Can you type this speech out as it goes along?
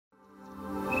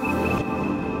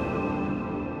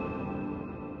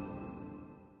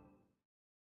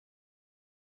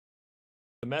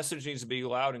message needs to be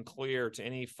loud and clear to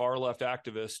any far-left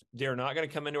activists. They're not going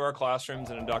to come into our classrooms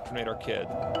and indoctrinate our kids.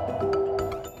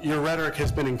 Your rhetoric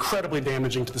has been incredibly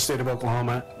damaging to the state of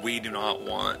Oklahoma. We do not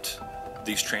want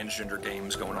these transgender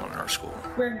games going on in our school.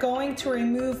 We're going to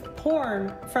remove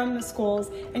porn from the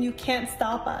schools, and you can't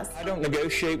stop us. I don't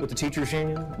negotiate with the teachers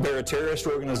union. They're a terrorist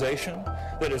organization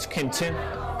that is content.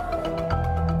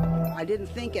 I didn't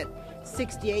think at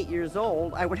 68 years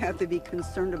old I would have to be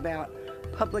concerned about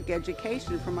public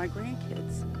education for my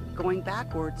grandkids, going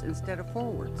backwards instead of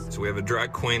forwards. So we have a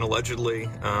drag queen allegedly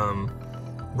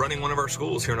running one of our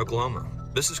schools here in Oklahoma.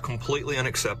 This is completely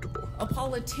unacceptable. A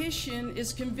politician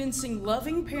is convincing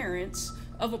loving parents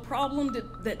of a problem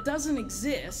that doesn't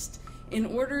exist in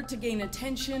order to gain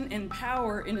attention and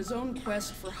power in his own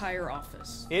quest for higher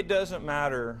office. It doesn't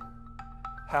matter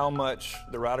how much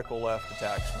the radical left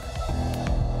attacks me.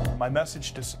 My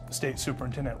message to State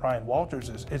Superintendent Ryan Walters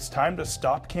is it's time to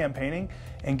stop campaigning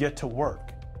and get to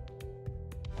work.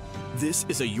 This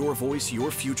is a Your Voice, Your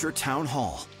Future Town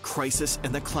Hall, Crisis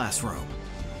in the Classroom.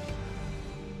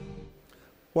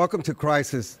 Welcome to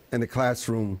Crisis in the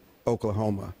Classroom,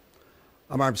 Oklahoma.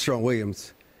 I'm Armstrong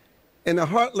Williams. In the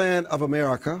heartland of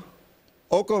America,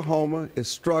 Oklahoma is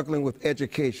struggling with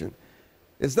education.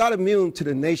 It's not immune to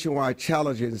the nationwide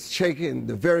challenges shaking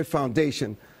the very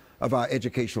foundation of our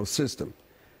educational system.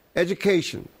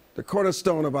 Education, the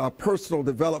cornerstone of our personal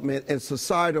development and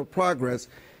societal progress,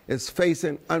 is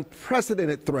facing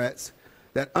unprecedented threats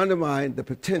that undermine the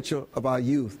potential of our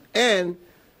youth and,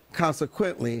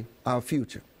 consequently, our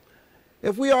future.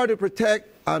 If we are to protect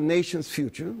our nation's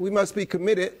future, we must be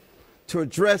committed to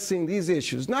addressing these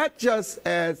issues, not just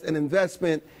as an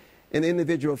investment in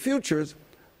individual futures,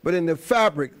 but in the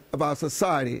fabric of our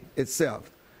society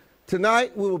itself.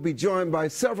 Tonight, we will be joined by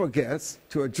several guests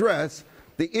to address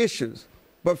the issues.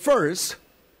 But first,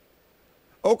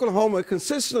 Oklahoma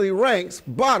consistently ranks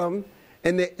bottom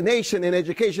in the nation in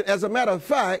education. As a matter of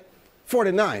fact,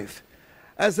 49th.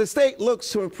 As the state looks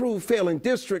to improve failing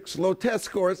districts, low test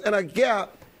scores, and a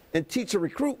gap in teacher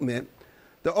recruitment,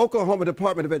 the Oklahoma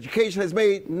Department of Education has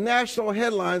made national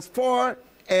headlines for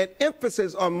an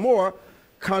emphasis on more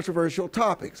controversial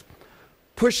topics.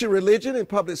 Pushing religion in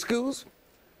public schools,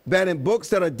 banning books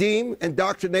that are deemed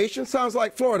indoctrination. Sounds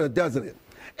like Florida, doesn't it?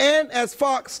 And as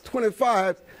Fox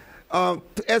 25,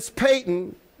 as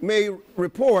Peyton May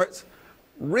reports,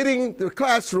 ridding the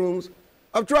classrooms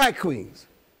of drag queens.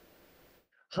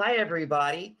 Hi,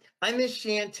 everybody. I'm Miss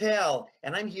Chantel,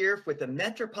 and I'm here with the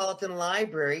Metropolitan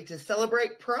Library to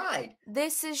celebrate Pride.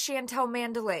 This is Chantel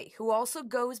Mandalay, who also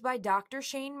goes by Dr.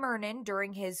 Shane Mernon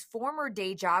during his former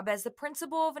day job as the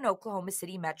principal of an Oklahoma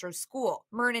City metro school.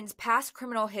 Mernon's past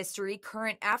criminal history,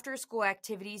 current after-school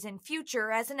activities, and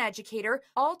future as an educator,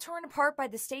 all torn apart by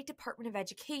the State Department of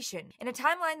Education, in a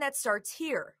timeline that starts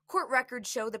here. Court records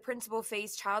show the principal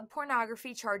faced child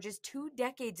pornography charges 2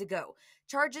 decades ago,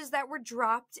 charges that were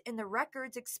dropped and the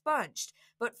records expunged.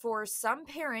 But for some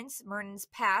parents, Mernon's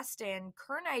past and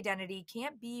current identity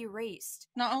can't be erased.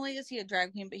 Not only is he a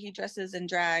drag queen, but he dresses in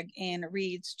drag and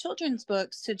reads children's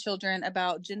books to children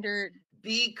about gender.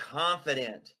 Be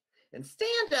confident and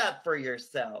stand up for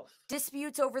yourself.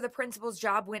 Disputes over the principal's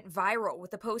job went viral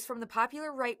with a post from the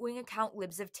popular right-wing account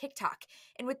Libs of TikTok.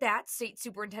 And with that, State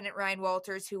Superintendent Ryan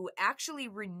Walters, who actually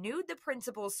renewed the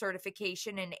principal's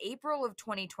certification in April of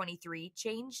 2023,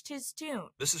 changed his tune.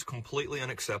 This is completely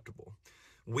unacceptable.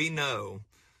 We know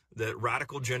that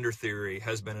radical gender theory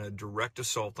has been a direct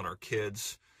assault on our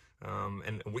kids,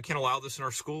 and we can't allow this in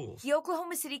our schools. The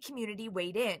Oklahoma City community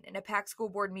weighed in a packed school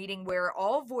board meeting where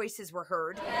all voices were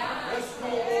heard.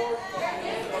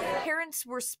 Parents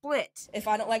were split. If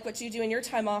I don't like what you do in your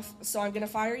time off, so I'm going to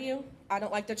fire you. I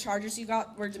don't like the charges you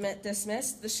got were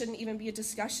dismissed. This shouldn't even be a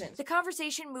discussion. The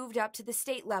conversation moved up to the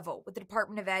state level, with the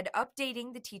Department of Ed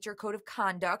updating the teacher code of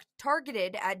conduct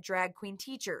targeted at drag queen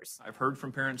teachers. I've heard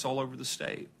from parents all over the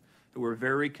state who are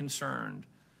very concerned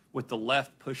with the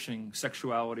left pushing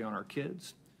sexuality on our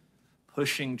kids,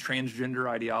 pushing transgender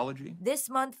ideology. This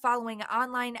month, following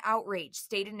online outrage,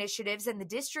 state initiatives, and the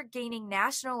district gaining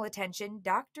national attention,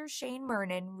 Dr. Shane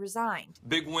Mernon resigned.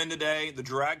 Big win today. The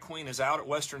drag queen is out at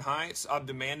Western Heights. I've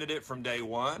demanded it from day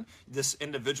one. This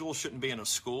individual shouldn't be in a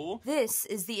school. This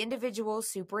is the individual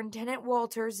Superintendent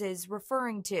Walters is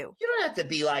referring to. You don't have to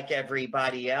be like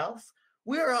everybody else.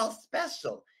 We're all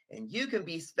special, and you can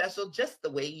be special just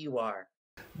the way you are.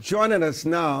 Joining us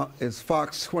now is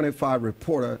Fox 25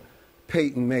 reporter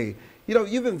Peyton May. You know,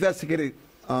 you've investigated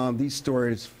these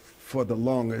stories for the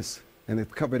longest and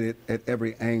have covered it at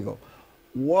every angle.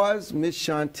 Was Miss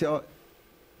Chantel,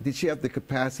 did she have the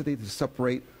capacity to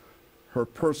separate her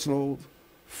personal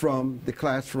from the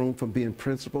classroom, from being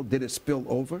principal? Did it spill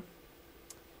over?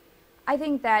 I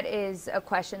think that is a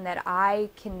question that I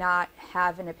cannot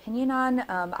have an opinion on.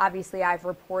 Obviously, I've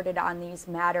reported on these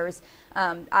matters.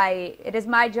 It is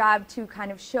my job to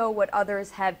kind of show what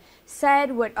others have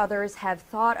said, what others have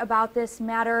thought about this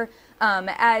matter.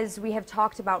 As we have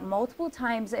talked about multiple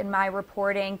times in my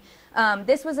reporting,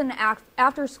 this was an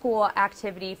after-school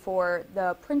activity for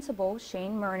the principal,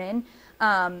 Shane Mernon,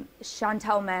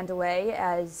 Chantel Mandalay,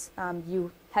 as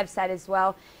you have said as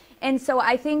well. And so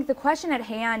I think the question at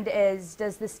hand is,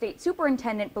 does the state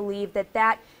superintendent believe that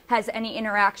that has any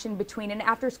interaction between an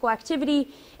after-school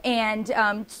activity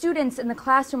and students in the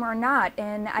classroom or not?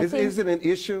 And I think... Is it an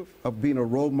issue of being a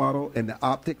role model and the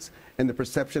optics and the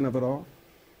perception of it all?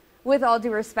 With all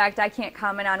due respect, I can't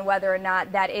comment on whether or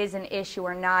not that is an issue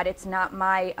or not. It's not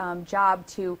my job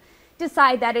to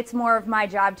decide that. It's more of my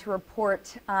job to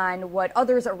report on what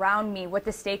others around me, what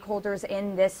the stakeholders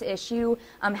in this issue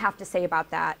have to say about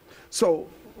that. So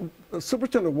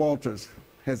Superintendent Walters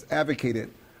has advocated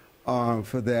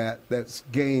for that. That's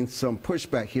gained some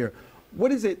pushback here.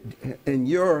 What is it, in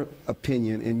your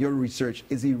opinion, in your research,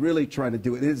 is he really trying to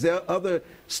do? Is there other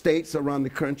states around the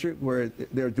country where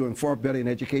they're doing far better in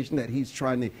education that he's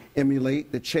trying to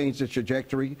emulate to change the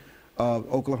trajectory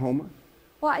of Oklahoma?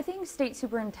 Well, I think state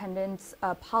superintendents'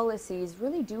 policies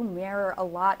really do mirror a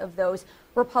lot of those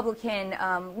Republican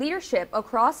leadership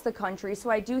across the country.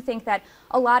 So I do think that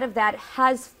a lot of that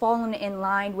has fallen in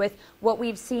line with what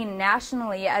we've seen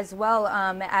nationally as well.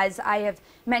 As I have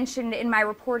mentioned in my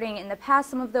reporting in the past,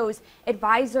 some of those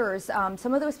advisors,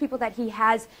 some of those people that he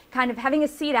has kind of having a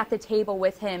seat at the table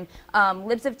with him,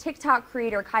 Libs of TikTok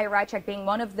creator Kaya Rychek being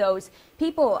one of those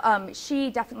people, she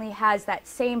definitely has that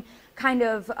same kind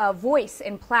of voice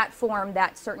and platform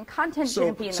that certain content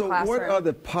shouldn't be in the classroom. So what are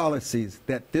the policies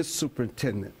that this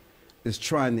superintendent is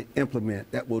trying to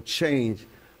implement that will change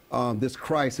this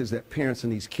crisis that parents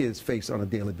and these kids face on a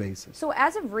daily basis? So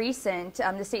as of recent,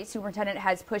 the state superintendent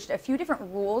has pushed a few different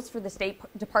rules for the State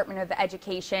Department of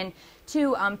Education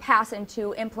to pass and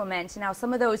to implement. Now,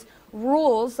 some of those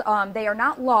rules, they are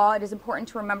not law. It is important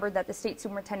to remember that the state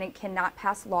superintendent cannot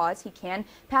pass laws. He can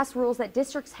pass rules that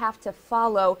districts have to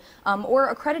follow,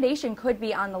 or accreditation could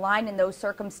be on the line in those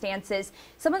circumstances.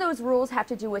 Some of those rules have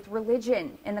to do with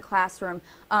religion in the classroom,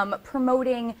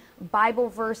 promoting Bible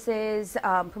verses,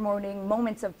 promoting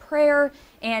moments of prayer,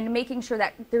 and making sure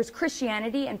that there's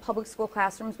Christianity in public school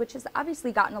classrooms, which has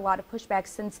obviously gotten a lot of pushback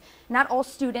since not all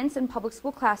students in public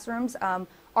school classrooms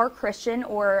are Christian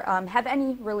or have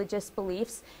any religious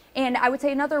beliefs. And I would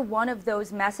say another one of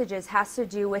those messages has to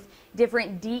do with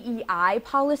different DEI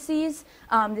policies.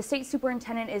 The state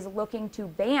superintendent is looking to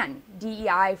ban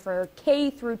DEI for K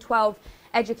through 12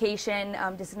 education,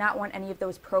 does not want any of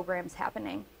those programs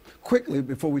happening. Quickly,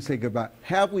 before we say goodbye,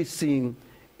 have we seen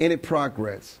any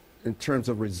progress in terms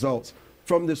of results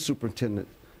from this superintendent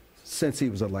since he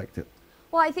was elected?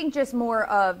 Well, I think just more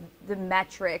of the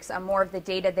metrics, more of the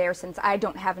data there, since I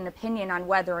don't have an opinion on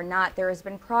whether or not there has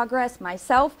been progress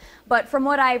myself. But from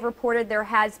what I've reported, there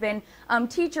has been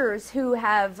teachers who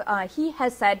have, he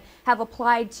has said, have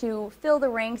applied to fill the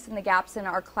ranks and the gaps in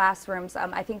our classrooms.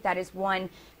 I think that is one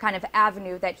kind of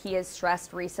avenue that he has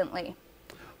stressed recently.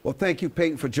 Well, thank you,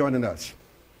 Peyton, for joining us.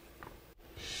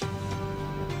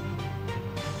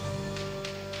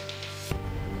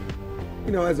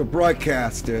 You know, as a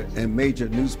broadcaster and major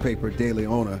newspaper daily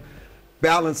owner,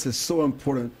 balance is so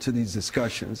important to these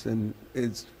discussions, and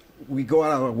we go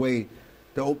out of our way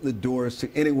to open the doors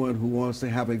to anyone who wants to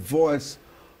have a voice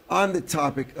on the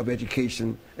topic of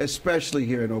education, especially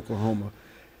here in Oklahoma.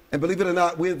 And believe it or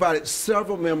not, we invited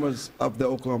several members of the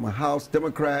Oklahoma House,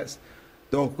 Democrats,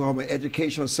 the Oklahoma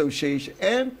Educational Association,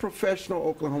 and professional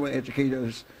Oklahoma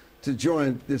educators to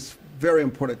join this very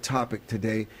important topic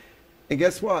today. And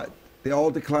guess what? They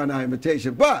all declined our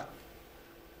invitation. But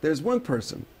there's one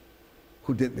person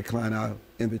who didn't decline our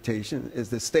invitation, is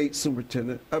the State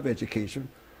Superintendent of Education,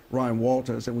 Ryan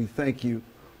Walters, and we thank you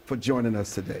for joining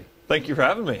us today. Thank you for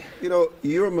having me. You know,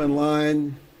 you're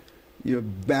maligned, you're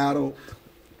battled,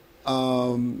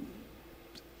 and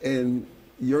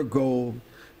your goal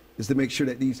is to make sure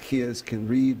that these kids can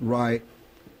read, write,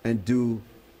 and do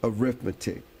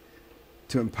arithmetic,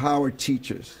 to empower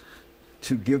teachers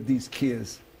to give these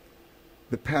kids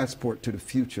the passport to the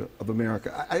future of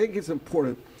America. I think it's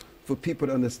important for people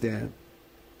to understand,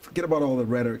 forget about all the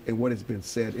rhetoric and what has been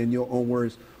said in your own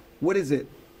words. What is it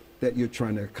that you're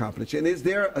trying to accomplish? And is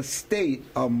there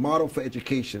a model for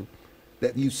education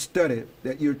that you studied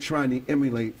that you're trying to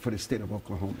emulate for the state of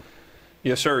Oklahoma?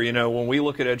 Yes, sir. You know, when we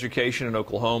look at education in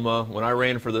Oklahoma, when I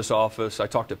ran for this office, I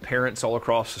talked to parents all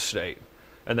across the state.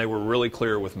 and they were really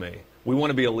clear with me. We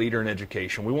want to be a leader in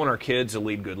education. We want our kids to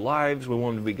lead good lives. We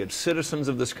want them to be good citizens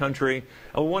of this country.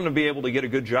 And we want them to be able to get a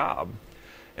good job.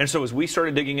 And so as we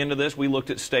started digging into this, we looked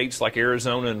at states like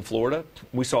Arizona and Florida.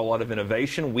 We saw a lot of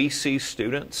innovation. We see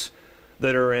students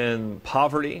that are in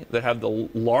poverty that have the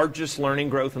largest learning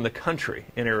growth in the country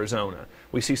in Arizona.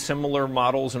 We see similar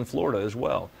models in Florida as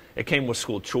well. It came with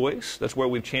school choice. That's where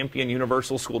we've championed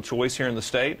universal school choice here in the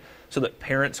state so that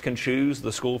parents can choose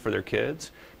the school for their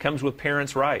kids. It comes with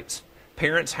parents' rights.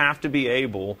 Parents have to be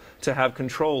able to have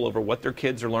control over what their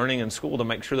kids are learning in school to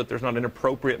make sure that there's not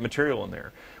inappropriate material in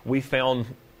there. We found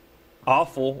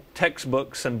awful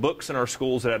textbooks and books in our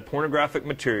schools that had pornographic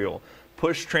material,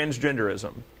 pushed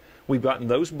transgenderism. We've gotten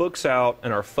those books out,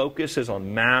 and our focus is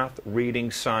on math,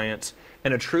 reading, science,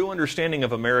 and a true understanding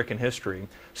of American history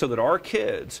so that our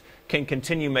kids can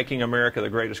continue making America the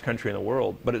greatest country in the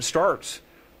world. But it starts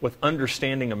with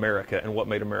understanding America and what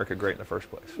made America great in the first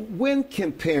place. When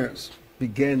can parents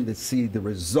begin to see the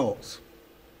results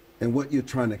and what you're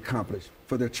trying to accomplish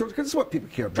for their children? Because it's what people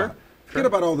care about. Forget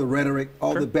about all the rhetoric,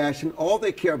 all the bashing. All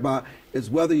they care about is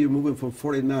whether you're moving from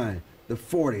 49 to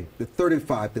 40 to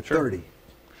 35 to 30.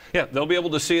 Yeah, they'll be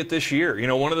able to see it this year. You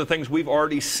know, one of the things we've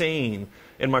already seen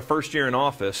in my first year in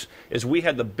office is we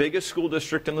had the biggest school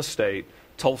district in the state,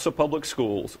 Tulsa Public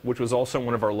Schools, which was also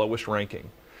one of our lowest ranking.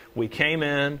 We came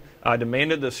in,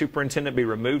 demanded the superintendent be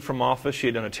removed from office. She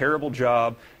had done a terrible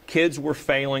job. Kids were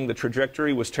failing. The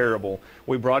trajectory was terrible.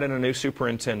 We brought in a new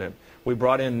superintendent. We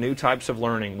brought in new types of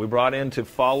learning. We brought in to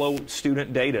follow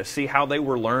student data, see how they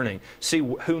were learning, see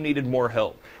who needed more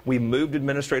help. We moved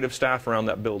administrative staff around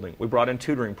that building. We brought in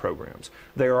tutoring programs.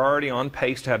 They are already on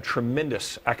pace to have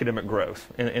tremendous academic growth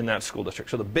in that school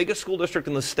district. So the biggest school district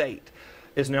in the state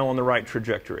is now on the right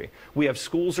trajectory. We have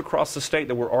schools across the state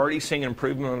that we're already seeing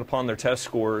improvement upon their test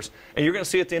scores, and you're going to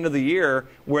see at the end of the year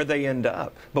where they end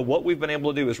up. But what we've been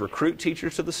able to do is recruit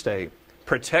teachers to the state,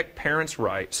 protect parents'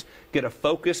 rights, get a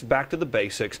focus back to the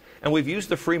basics, and we've used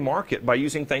the free market by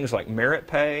using things like merit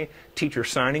pay, teacher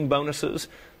signing bonuses,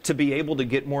 to be able to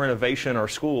get more innovation in our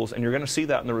schools, and you're going to see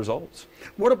that in the results.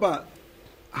 What about,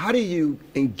 how do you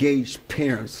engage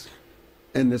parents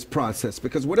in this process?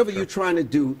 Because whatever you're trying to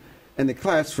do in the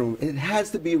classroom, it has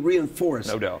to be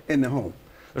reinforced in the home.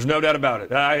 There's no doubt about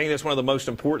it. I think that's one of the most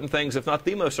important things, if not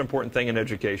the most important thing in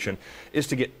education, is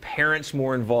to get parents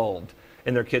more involved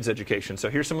in their kids' education. So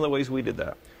here's some of the ways we did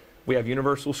that. We have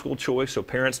universal school choice, so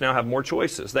parents now have more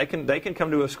choices. They can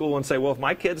come to a school and say, well, if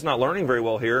my kid's not learning very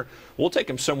well here, we'll take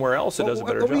him somewhere else that does a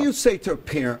better job. What do you say to a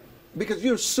parent? Because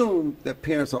you assume that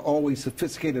parents are always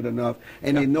sophisticated enough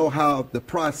and they know how the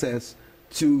process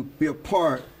to be a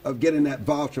part of getting that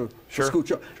voucher for school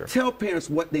choice. Tell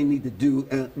parents what they need to do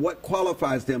and what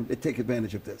qualifies them to take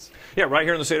advantage of this. Yeah, right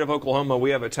here in the state of Oklahoma, we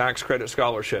have a tax credit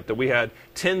scholarship that we had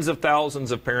tens of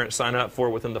thousands of parents sign up for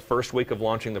within the first week of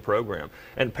launching the program.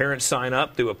 And parents sign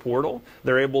up through a portal.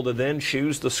 They're able to then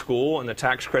choose the school, and the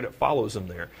tax credit follows them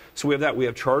there. So we have that. We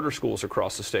have charter schools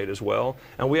across the state as well.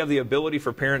 And we have the ability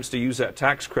for parents to use that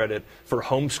tax credit for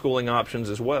homeschooling options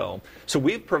as well. So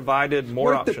we've provided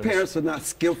more options. What if the parents are not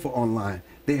skillful online?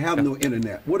 They have no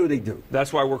internet. What do they do?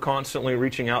 That's why we're constantly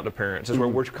reaching out to parents. That's where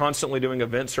we're constantly doing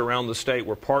events around the state.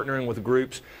 We're partnering with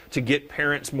groups to get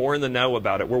parents more in the know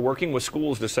about it. We're working with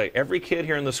schools to say every kid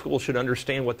here in the school should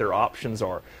understand what their options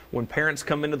are. When parents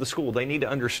come into the school, they need to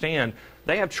understand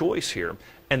they have choice here.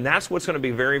 And that's what's going to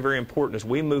be very, very important as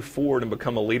we move forward and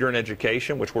become a leader in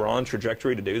education, which we're on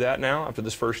trajectory to do that now after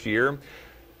this first year.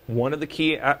 One of the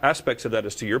key aspects of that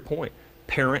is, to your point,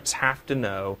 parents have to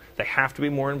know, they have to be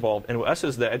more involved. And us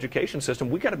as the education system,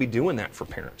 we've got to be doing that for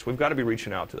parents. We've got to be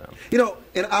reaching out to them. You know,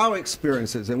 in our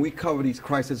experiences, and we cover these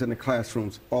crises in the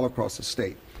classrooms all across the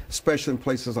state, especially in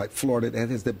places like Florida that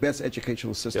has the best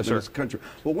educational system in this country.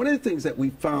 But one of the things that we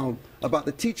found about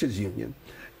the teachers union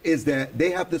is that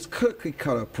they have this cookie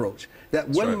cutter approach, that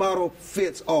one model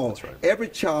fits all. Every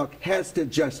child has to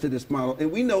adjust to this model.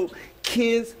 And we know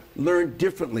kids learn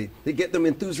differently. They get them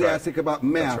enthusiastic about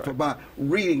math, about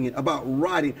reading, about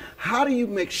writing. How do you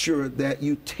make sure that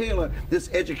you tailor this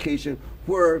education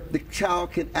where the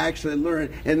child can actually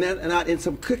learn and then not in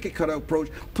some cookie cutter approach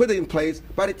put in place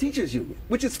by the teachers union,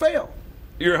 which has failed?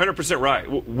 You're 100%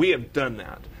 right. We have done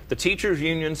that. The teachers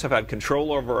unions have had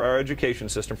control over our education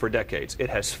system for decades. It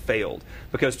has failed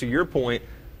because, to your point,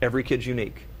 every kid's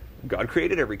unique. God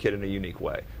created every kid in a unique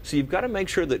way. So you've got to make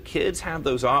sure that kids have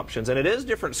those options. And it is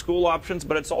different school options,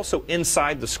 but it's also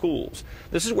inside the schools.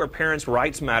 This is where parents'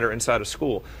 rights matter inside a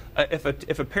school. If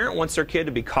a parent wants their kid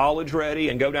to be college ready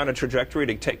and go down a trajectory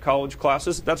to take college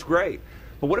classes, that's great.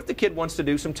 But what if the kid wants to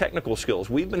do some technical skills?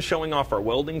 We've been showing off our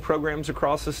welding programs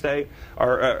across the state,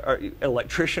 our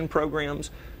electrician programs.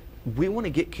 We want to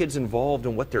get kids involved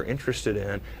in what they're interested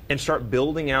in and start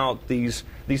building out these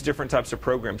different types of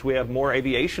programs. We have more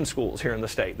aviation schools here in the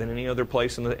state than any other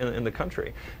place in the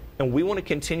country. And we want to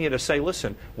continue to say,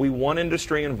 listen, we want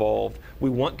industry involved.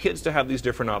 We want kids to have these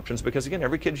different options because, again,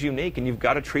 every kid's unique and you've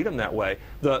got to treat them that way.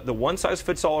 The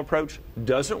one-size-fits-all approach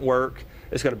doesn't work.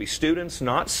 It's got to be students,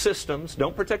 not systems.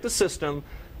 Don't protect the system.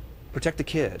 Protect the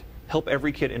kid. Help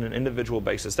every kid in an individual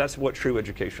basis. That's what true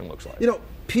education looks like. You know,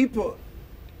 people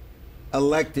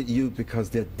elected you because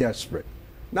they're desperate.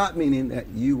 Not meaning that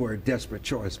you were a desperate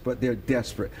choice, but they're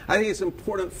desperate. I think it's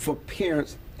important for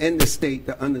parents in the state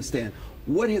to understand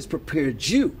what has prepared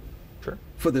you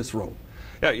for this role.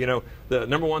 Yeah, you know, the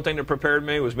number one thing that prepared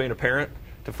me was being a parent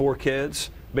to 4 kids,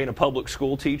 being a public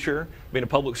school teacher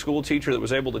that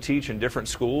was able to teach in different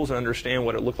schools and understand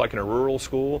what it looked like in a rural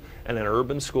school and an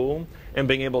urban school, and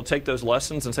being able to take those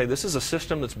lessons and say, this is a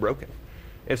system that's broken.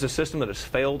 It's a system that has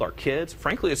failed our kids.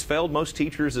 Frankly, it's failed most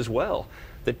teachers as well.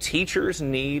 The teachers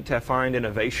need to find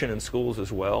innovation in schools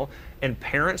as well, and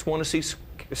parents want to see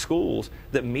schools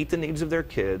that meet the needs of their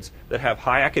kids, that have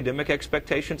high academic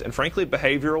expectations, and frankly,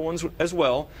 behavioral ones as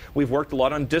well. We've worked a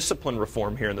lot on discipline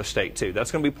reform here in the state, too.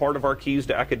 That's going to be part of our keys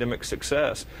to academic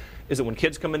success, is that when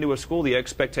kids come into a school, the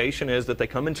expectation is that they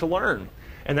come in to learn.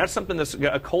 And that's something that's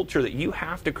a culture that you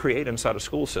have to create inside a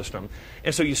school system.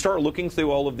 And so you start looking through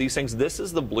all of these things. This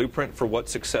is the blueprint for what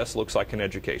success looks like in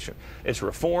education. It's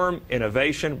reform,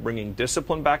 innovation, bringing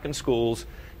discipline back in schools,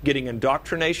 getting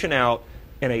indoctrination out,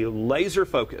 and a laser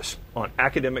focus on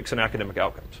academics and academic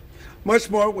outcomes. Much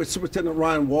more with Superintendent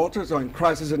Ryan Walters on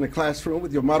Crisis in the Classroom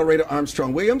with your moderator,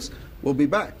 Armstrong Williams. We'll be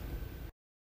back.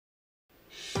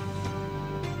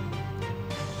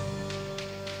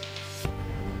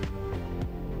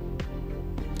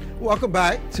 Welcome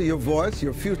back to Your Voice,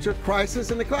 Your Future, Crisis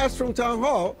in the Classroom Town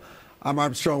Hall. I'm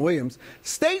Armstrong Williams.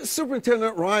 State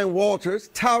Superintendent Ryan Walters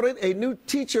touted a new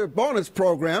teacher bonus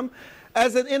program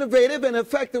as an innovative and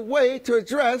effective way to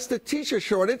address the teacher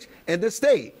shortage in the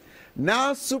state.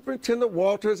 Now Superintendent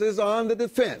Walters is on the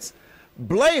defense,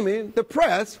 blaming the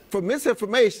press for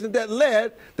misinformation that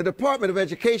led the Department of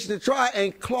Education to try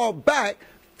and claw back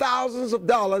thousands of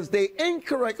dollars they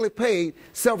incorrectly paid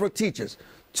several teachers.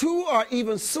 2 are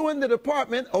even suing the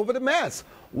department over the mess.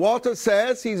 Walters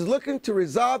says he's looking to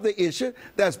resolve the issue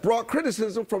that's brought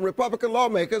criticism from Republican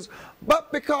lawmakers,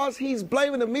 but because he's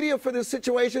blaming the media for this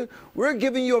situation, we're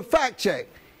giving you a fact check.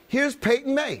 Here's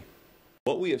Peyton May.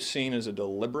 What we have seen is a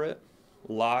deliberate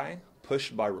lie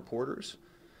pushed by reporters,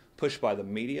 pushed by the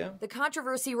media. The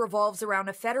controversy revolves around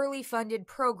a federally funded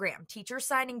program, teachers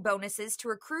signing bonuses to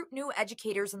recruit new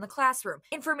educators in the classroom.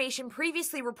 Information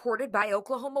previously reported by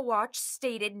Oklahoma Watch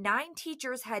stated 9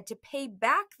 teachers had to pay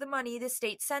back the money the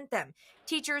state sent them,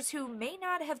 teachers who may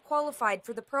not have qualified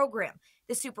for the program.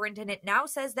 The superintendent now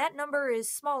says that number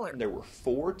is smaller. There were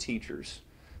 4 teachers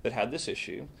that had this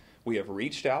issue. We have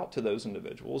reached out to those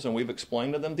individuals and we've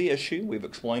explained to them the issue. We've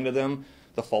explained to them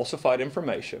the falsified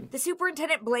information. The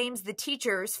superintendent blames the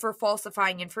teachers for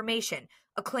falsifying information,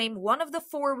 a claim one of the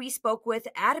 4 we spoke with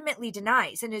adamantly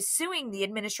denies and is suing the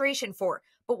administration for.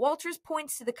 But Walters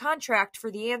points to the contract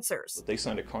for the answers. They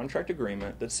signed a contract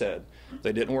agreement that said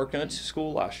they didn't work in a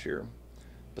school last year,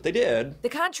 but they did. The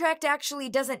contract actually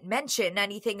doesn't mention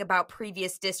anything about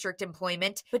previous district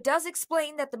employment, but does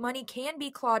explain that the money can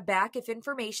be clawed back if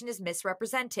information is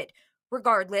misrepresented.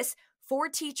 Regardless, 4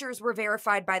 teachers were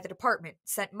verified by the department,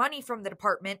 sent money from the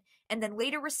department, and then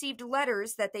later received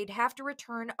letters that they'd have to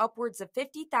return upwards of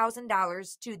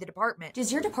 $50,000 to the department.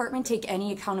 Does your department take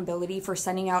any accountability for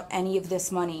sending out any of this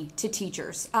money to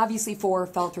teachers? Obviously 4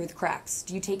 fell through the cracks.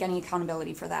 Do you take any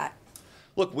accountability for that?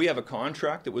 Look, we have a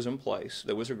contract that was in place,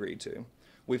 that was agreed to.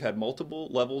 We've had multiple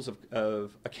levels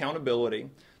of accountability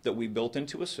that we built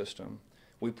into a system.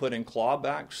 We put in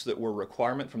clawbacks that were a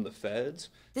requirement from the feds.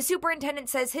 The superintendent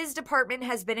says his department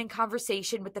has been in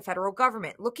conversation with the federal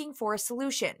government looking for a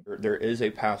solution. There is a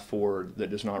path forward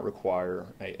that does not require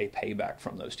a payback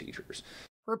from those teachers.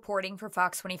 Reporting for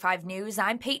Fox 25 News,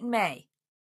 I'm Peyton May.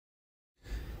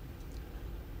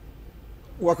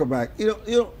 Welcome back.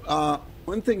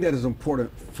 One thing that is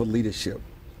important for leadership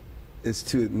is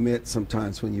to admit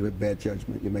sometimes when you have bad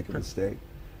judgment, you make a mistake.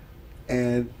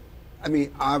 And I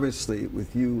mean, obviously,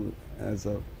 with you as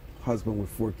a husband with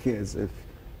 4 kids,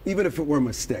 even if it were a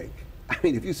mistake, I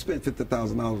mean, if you spent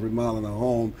 $50,000 remodeling a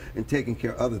home and taking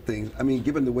care of other things, I mean,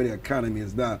 given the way the economy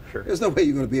is now, there's no way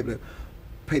you're going to be able to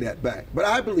pay that back. But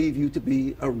I believe you to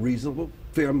be a reasonable,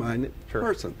 fair-minded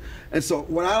person. And so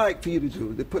what I like for you to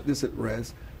do, to put this at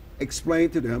rest, explain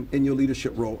to them in your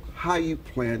leadership role how you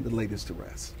plan to lay this to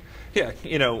rest. Yeah,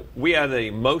 you know, we had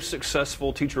the most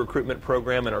successful teacher recruitment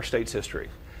program in our state's history.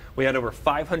 We had over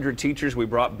 500 teachers we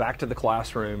brought back to the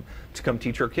classroom to come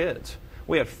teach our kids.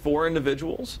 We had 4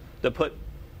 individuals that put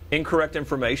incorrect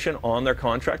information on their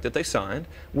contract that they signed.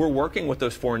 We're working with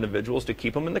those 4 individuals to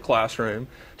keep them in the classroom,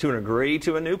 to agree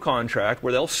to a new contract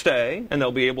where they'll stay and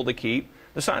they'll be able to keep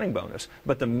the signing bonus.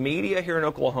 But the media here in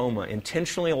Oklahoma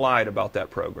intentionally lied about that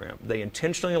program. They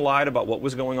intentionally lied about what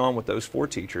was going on with those 4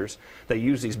 teachers. They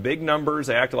used these big numbers.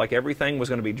 They acted like everything was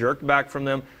going to be jerked back from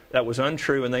them. That was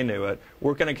untrue, and they knew it.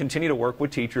 We're going to continue to work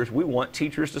with teachers. We want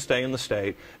teachers to stay in the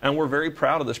state, and we're very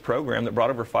proud of this program that brought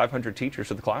over 500 teachers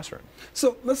to the classroom.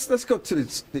 So let's go to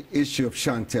the issue of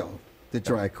Chantel, the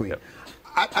drag queen. Yep.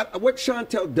 What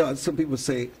Chantel does, some people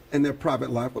say in their private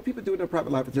life, what people do in their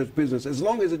private life is their business, as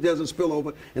long as it doesn't spill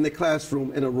over in the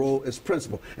classroom in a role as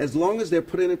principal, as long as they're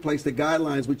putting in place the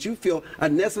guidelines which you feel are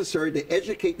necessary to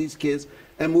educate these kids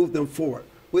and move them forward.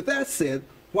 With that said,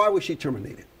 why was she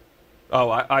terminated? Oh,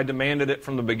 I demanded it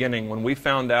from the beginning. When we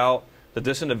found out that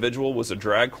this individual was a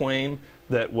drag queen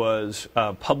that was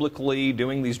publicly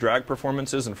doing these drag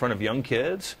performances in front of young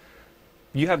kids,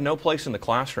 you have no place in the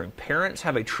classroom. Parents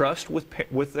have a trust with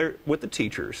the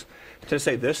teachers to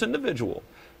say this individual,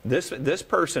 this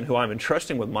person who I'm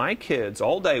entrusting with my kids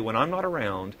all day when I'm not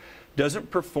around,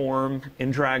 doesn't perform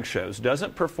in drag shows,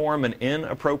 doesn't perform an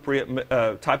inappropriate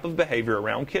type of behavior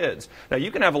around kids. Now,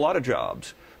 you can have a lot of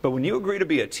jobs, but when you agree to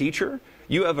be a teacher,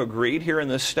 you have agreed here in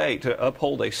this state to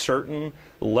uphold a certain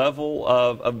level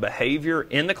of behavior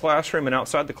in the classroom and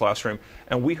outside the classroom.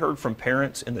 And we heard from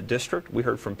parents in the district, we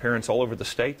heard from parents all over the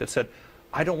state that said,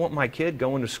 I don't want my kid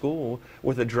going to school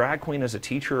with a drag queen as a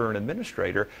teacher or an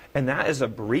administrator. And that is a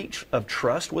breach of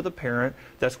trust with a parent.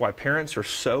 That's why parents are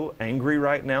so angry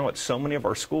right now at so many of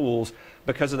our schools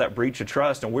because of that breach of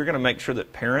trust. And we're going to make sure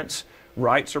that parents'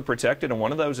 rights are protected, and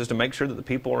one of those is to make sure that the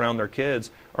people around their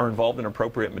kids are involved in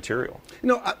appropriate material. You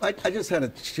know, I just had a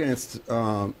chance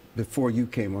before you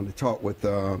came on to talk with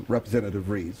Representative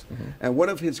Reeves, and one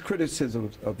of his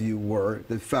criticisms of you were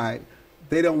the fact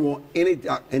they don't want any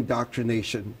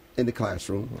indoctrination in the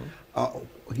classroom.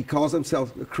 He calls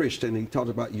himself a Christian. He talks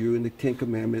about you and the 10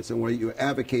 Commandments and where you're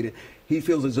advocating. He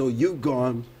feels as though you've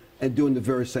gone and doing the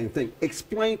very same thing.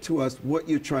 Explain to us what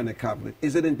you're trying to accomplish.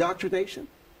 Is it indoctrination?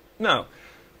 No.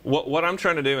 What I'm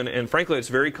trying to do, and frankly, it's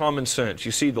very common sense.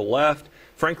 You see the left,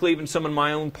 frankly, even some in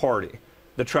my own party,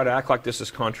 that try to act like this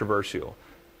is controversial,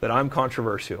 that I'm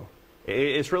controversial.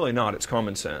 It's really not. It's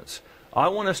common sense. I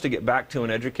want us to get back to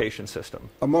an education system.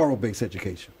 A moral-based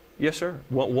education. Yes, sir.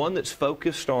 One that's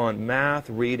focused on math,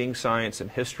 reading, science,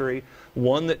 and history.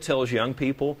 One that tells young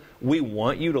people, we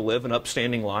want you to live an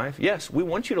upstanding life. Yes, we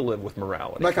want you to live with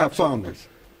morality. Like our founders.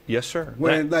 Yes, sir.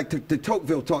 When, like de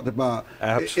Tocqueville talked about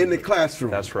in the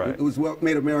classroom. That's right. It was what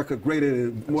made America greater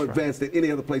and more advanced than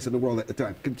any other place in the world at the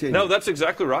time. Continue. No, that's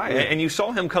exactly right. Yeah. And you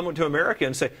saw him come to America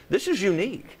and say, this is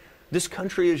unique. This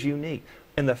country is unique.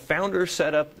 And the founders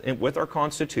set up with our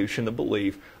Constitution the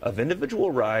belief of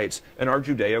individual rights and our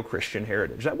Judeo-Christian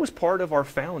heritage. That was part of our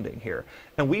founding here.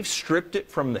 And we've stripped it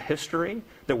from the history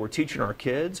that we're teaching our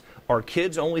kids. Our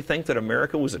kids only think that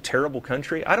America was a terrible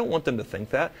country. I don't want them to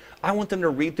think that. I want them to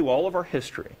read through all of our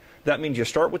history. That means you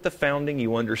start with the founding,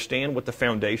 you understand what the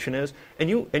foundation is, and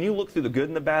you look through the good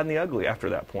and the bad and the ugly after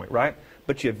that point, right?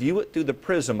 But you view it through the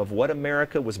prism of what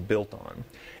America was built on.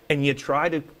 And you try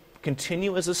to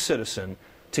continue as a citizen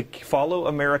to follow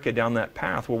America down that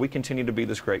path where we continue to be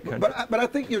this great country. But I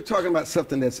think you're talking about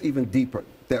something that's even deeper,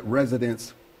 that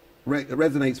resonates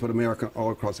with America all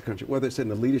across the country, whether it's in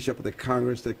the leadership of the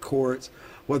Congress, the courts,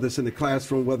 whether it's in the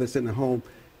classroom, whether it's in the home.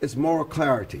 It's moral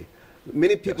clarity.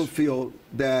 Many people feel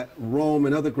that Rome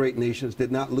and other great nations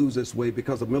did not lose its way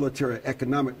because of military and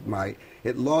economic might.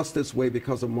 It lost its way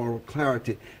because of moral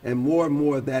clarity. And more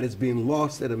of that is being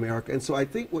lost in America. And so I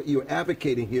think what you're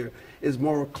advocating here is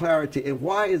moral clarity. And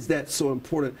why is that so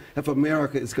important if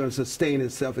America is going to sustain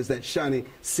itself as that shining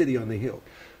city on the hill?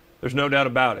 There's no doubt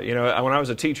about it. You know, when I was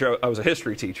a teacher, I was a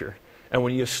history teacher. And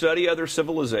when you study other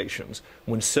civilizations,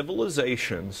 when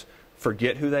civilizations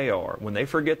forget who they are, when they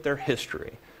forget their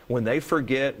history, when they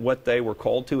forget what they were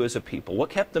called to as a people, what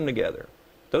kept them together,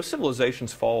 those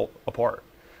civilizations fall apart.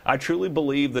 I truly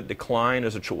believe that decline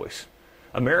is a choice.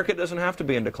 America doesn't have to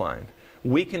be in decline.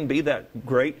 We can be that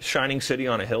great shining city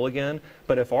on a hill again,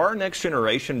 but if our next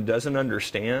generation doesn't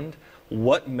understand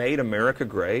what made America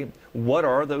great, what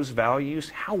are those values,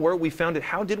 how were we founded,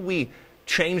 how did we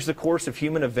change the course of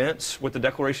human events with the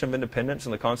Declaration of Independence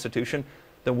and the Constitution,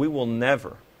 then we will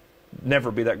never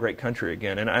never be that great country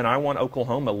again. And I want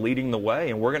Oklahoma leading the way,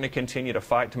 and we're going to continue to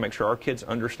fight to make sure our kids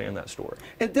understand that story.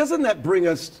 And doesn't that bring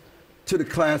us to the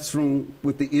classroom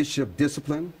with the issue of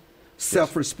discipline,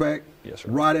 self-respect, yes,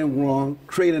 sir. right and wrong,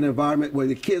 create an environment where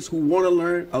the kids who want to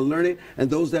learn are learning, and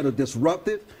those that are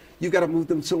disruptive, you got to move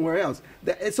them somewhere else.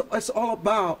 It's all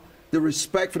about the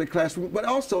respect for the classroom, but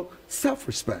also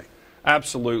self-respect.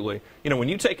 Absolutely. You know, when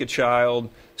you take a child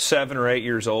 7 or 8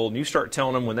 years old and you start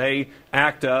telling them when they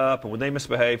act up and when they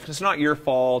misbehave, it's not your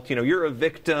fault, you know, you're a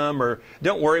victim, or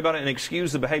don't worry about it and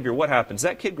excuse the behavior, what happens?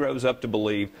 That kid grows up to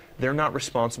believe they're not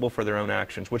responsible for their own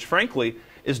actions, which frankly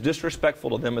is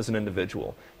disrespectful to them as an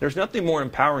individual. There's nothing more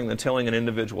empowering than telling an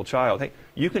individual child, hey,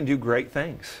 you can do great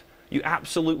things. You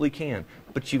absolutely can,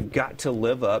 but you've got to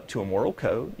live up to a moral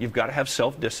code. You've got to have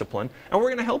self-discipline, and we're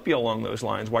going to help you along those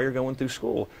lines while you're going through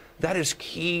school. That is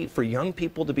key for young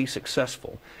people to be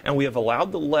successful, and we have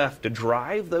allowed the left to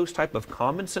drive those type of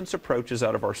common sense approaches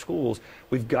out of our schools.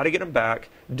 We've got to get them back.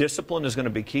 Discipline is going to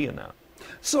be key in that.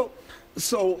 So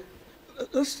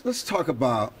let's talk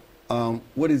about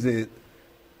what is it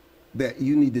that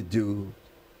you need to do,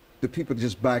 the people to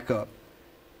just back up,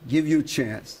 give you a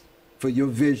chance for your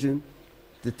vision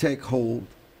to take hold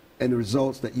and the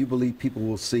results that you believe people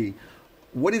will see.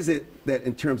 What is it that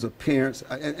in terms of parents,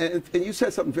 and you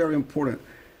said something very important,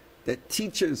 that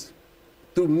teachers,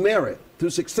 through merit,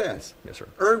 through success, yes, sir.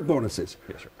 Earn bonuses,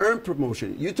 yes, sir. Earn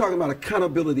promotion. You're talking about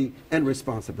accountability and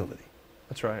responsibility.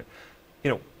 That's right. You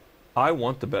know, I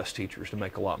want the best teachers to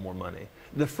make a lot more money.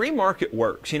 The free market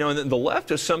works, you know, and the left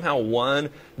has somehow won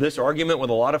this argument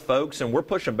with a lot of folks, and we're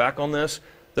pushing back on this.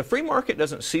 The free market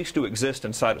doesn't cease to exist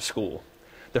inside a school.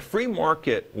 The free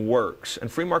market works,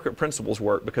 and free market principles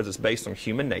work because it's based on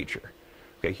human nature.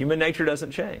 Okay, human nature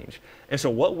doesn't change. And so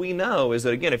what we know is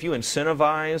that, again, if you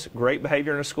incentivize great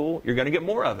behavior in a school, you're going to get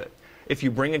more of it. If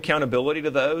you bring accountability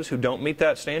to those who don't meet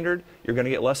that standard, you're going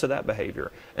to get less of that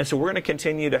behavior. And so we're going to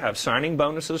continue to have signing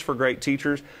bonuses for great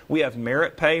teachers. We have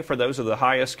merit pay for those of the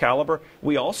highest caliber.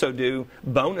 We also do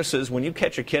bonuses when you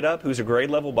catch a kid up who's a grade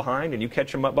level behind and you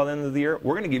catch them up by the end of the year,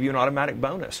 we're going to give you an automatic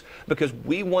bonus because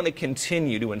we want to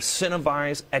continue to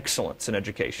incentivize excellence in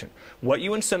education. What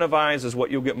you incentivize is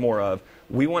what you'll get more of.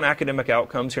 We want academic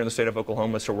outcomes here in the state of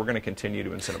Oklahoma, so we're going to continue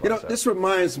to incentivize that. This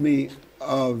reminds me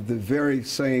of the very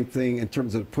same thing in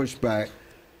terms of the pushback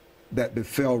that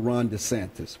befell Ron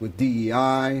DeSantis with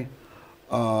DEI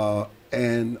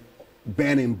and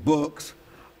banning books.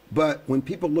 But when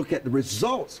people look at the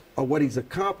results of what he's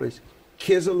accomplished,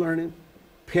 kids are learning,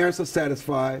 parents are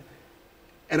satisfied,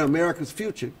 and America's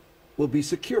future will be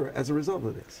secure as a result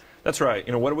of this. That's right.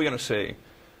 You know, what are we going to see?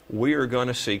 We are going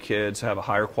to see kids have a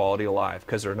higher quality of life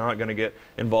because they're not going to get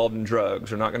involved in drugs.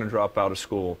 They're not going to drop out of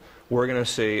school. We're going to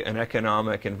see an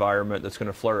economic environment that's going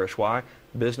to flourish. Why?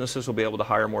 Businesses will be able to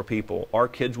hire more people. Our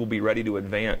kids will be ready to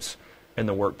advance in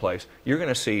the workplace. You're going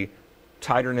to see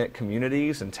tighter-knit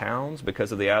communities and towns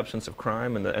because of the absence of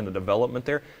crime and the development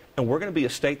there. And we're going to be a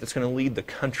state that's going to lead the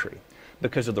country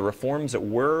because of the reforms that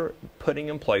we're putting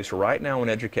in place right now in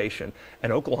education.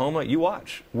 And Oklahoma, you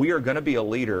watch, we are going to be a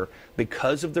leader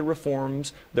because of the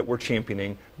reforms that we're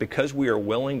championing, because we are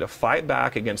willing to fight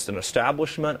back against an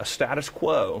establishment, a status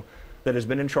quo that has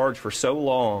been in charge for so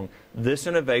long. This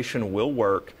innovation will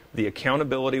work, the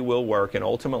accountability will work, and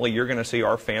ultimately you're going to see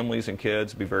our families and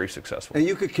kids be very successful. And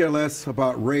you could care less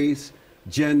about race,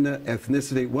 gender,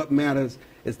 ethnicity. What matters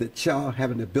is the child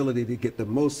having the ability to get the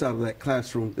most out of that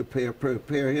classroom to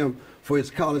prepare him for his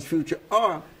college future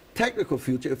or technical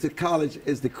future if the college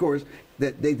is the course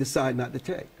that they decide not to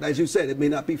take. As you said, it may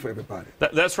not be for everybody.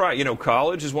 That's right. You know,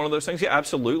 college is one of those things. Yeah,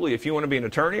 absolutely. If you want to be an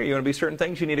attorney or you want to be certain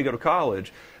things, you need to go to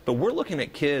college. But we're looking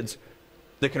at kids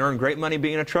that can earn great money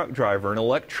being a truck driver, an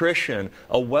electrician,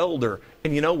 a welder.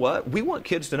 And you know what? We want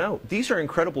kids to know these are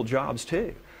incredible jobs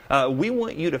too. We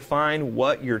want you to find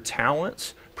what your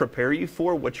talents prepare you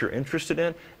for, what you're interested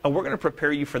in, and we're going to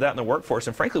prepare you for that in the workforce.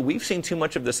 And frankly, we've seen too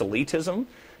much of this elitism,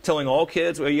 telling all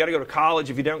kids, well, you got to go to college.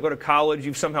 If you don't go to college,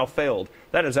 you've somehow failed.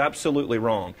 That is absolutely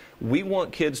wrong. We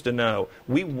want kids to know,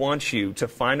 we want you to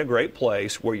find a great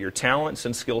place where your talents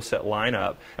and skill set line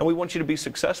up, and we want you to be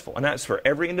successful. And that's for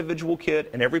every individual kid,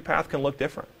 and every path can look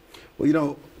different. Well, you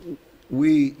know,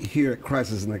 we here at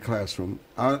Crisis in the Classroom,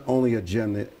 our only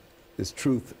agenda is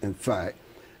truth and fact,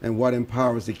 and what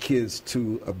empowers the kids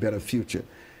to a better future.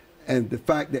 And the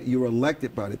fact that you're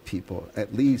elected by the people,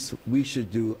 at least we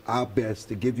should do our best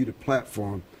to give you the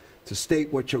platform to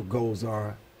state what your goals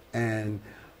are. And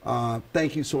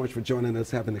thank you so much for joining us,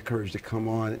 having the courage to come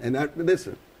on. And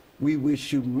listen, we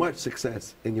wish you much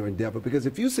success in your endeavor, because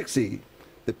if you succeed,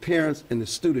 the parents and the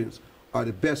students are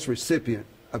the best recipient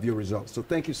of your results. So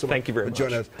thank you so much Thank you very for much.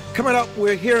 joining us. Coming up,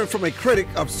 we're hearing from a critic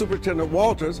of Superintendent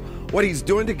Walters, what he's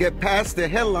doing to get past the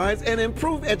headlines and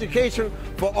improve education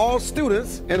for all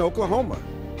students in Oklahoma.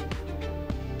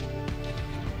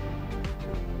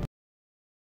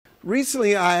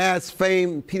 Recently, I asked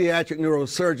famed pediatric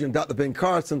neurosurgeon Dr. Ben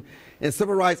Carson and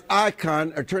civil rights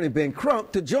icon attorney Ben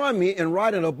Crump to join me in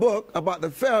writing a book about the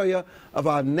failure of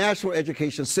our national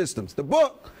education systems. The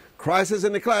book, Crisis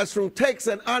in the Classroom, takes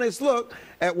an honest look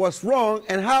at what's wrong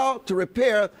and how to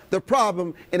repair the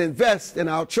problem and invest in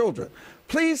our children.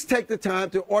 Please take the time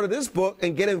to order this book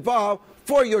and get involved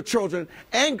for your children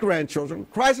and grandchildren.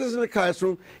 Crisis in the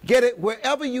Classroom, get it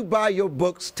wherever you buy your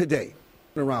books today.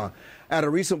 At a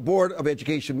recent Board of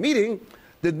Education meeting,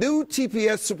 the new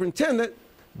TPS superintendent,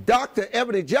 Dr.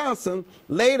 Ebony Johnson,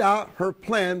 laid out her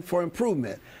plan for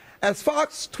improvement. As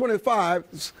Fox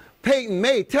 25's Peyton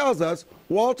May tells us,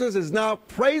 Walters is now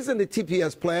praising the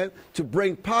TPS plan to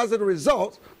bring positive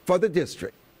results for the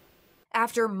district.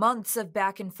 After months of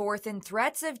back and forth and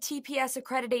threats of TPS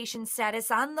accreditation status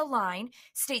on the line,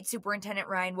 State Superintendent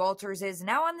Ryan Walters is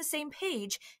now on the same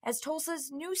page as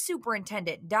Tulsa's new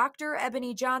superintendent, Dr.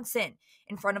 Ebony Johnson.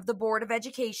 In front of the Board of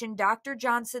Education, Dr.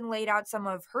 Johnson laid out some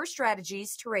of her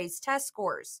strategies to raise test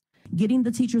scores. Getting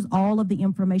the teachers all of the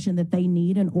information that they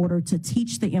need in order to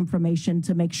teach the information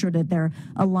to make sure that they're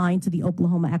aligned to the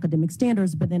Oklahoma academic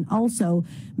standards, but then also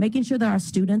making sure that our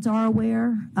students are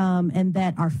aware and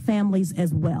that our families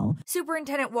as well.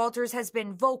 Superintendent Walters has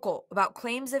been vocal about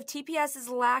claims of TPS's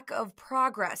lack of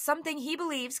progress, something he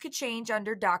believes could change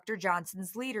under Dr.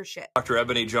 Johnson's leadership. Dr.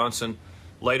 Ebony Johnson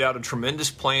laid out a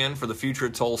tremendous plan for the future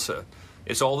of Tulsa.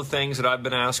 It's all the things that I've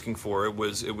been asking for. It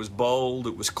was bold,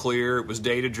 it was clear, it was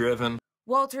data-driven.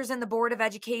 Walters and the Board of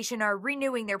Education are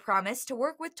renewing their promise to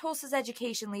work with Tulsa's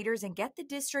education leaders and get the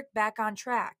district back on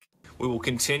track. We will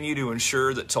continue to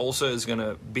ensure that Tulsa is going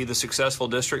to be the successful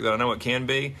district that I know it can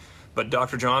be. But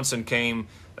Dr. Johnson came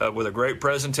with a great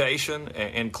presentation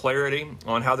and clarity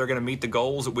on how they're going to meet the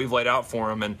goals that we've laid out for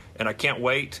them. And I can't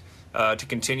wait to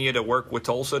continue to work with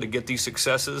Tulsa to get these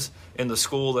successes in the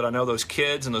school that I know those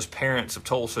kids and those parents of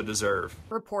Tulsa deserve.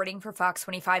 Reporting for Fox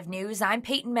 25 News, I'm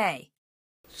Peyton May.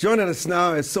 Joining us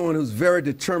now is someone who's very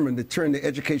determined to turn the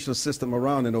educational system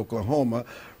around in Oklahoma,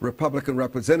 Republican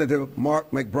Representative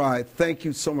Mark McBride. Thank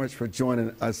you so much for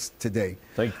joining us today.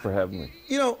 Thank you for having me.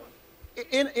 You know,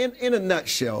 in a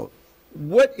nutshell,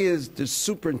 what is the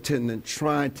superintendent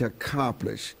trying to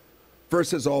accomplish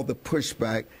versus all the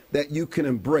pushback that you can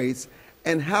embrace,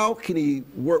 and how can he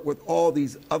work with all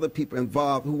these other people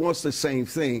involved who wants the same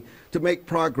thing to make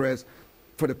progress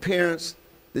for the parents,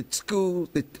 the schools,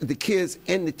 the kids,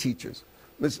 and the teachers?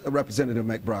 Ms. Representative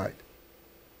McBride.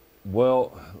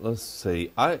 Well, let's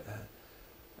see. I'm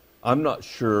not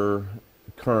sure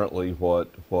currently what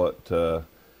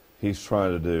he's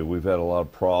trying to do. We've had a lot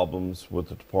of problems with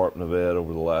the Department of Ed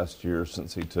over the last year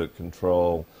since he took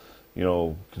control. You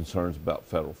know, concerns about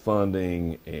federal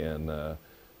funding and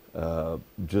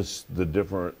just the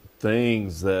different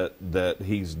things that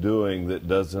he's doing that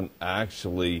doesn't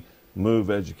actually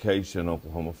move education in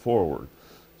Oklahoma forward.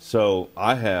 So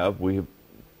him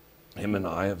and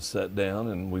I have sat down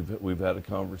and we've had a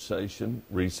conversation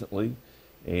recently,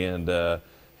 and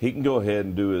he can go ahead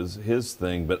and do his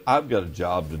thing, but I've got a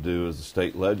job to do as a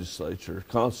state legislature.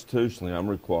 Constitutionally, I'm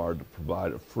required to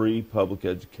provide a free public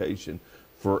education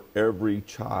for every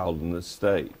child in the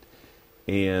state,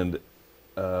 and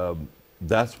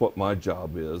that's what my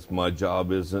job is. My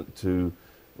job isn't to,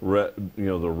 the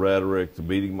rhetoric, the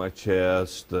beating my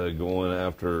chest, going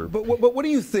after. But what do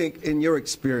you think, in your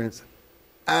experience,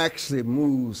 actually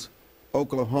moves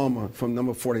Oklahoma from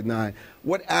number 49?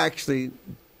 What actually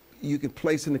you can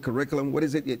place in the curriculum? What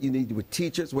is it that you need with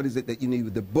teachers? What is it that you need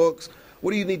with the books? What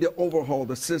do you need to overhaul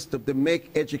the system to make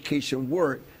education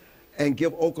work and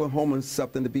give Oklahomans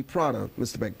something to be proud of,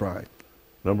 Mr. McBride?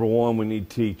 Number one, we need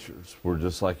teachers. We're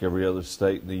just like every other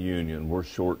state in the union. We're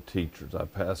short teachers. I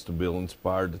passed a bill,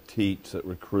 Inspired to Teach, that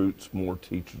recruits more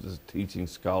teachers as a teaching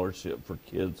scholarship for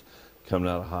kids coming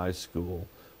out of high school.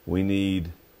 We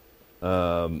need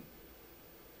to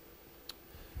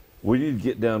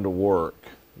get down to work.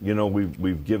 You know,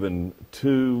 we've given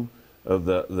two of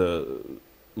the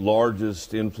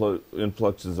largest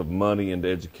influxes of money into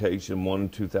education, one in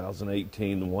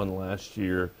 2018 and one last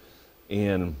year,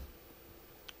 and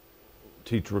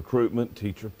teacher recruitment,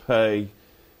 teacher pay.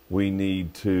 We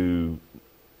need to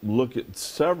look at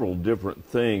several different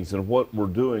things, and what we're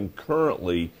doing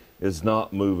currently is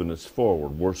not moving us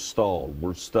forward. We're stalled.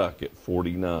 We're stuck at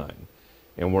 49,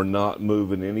 and we're not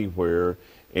moving anywhere.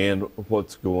 And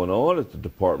what's going on at the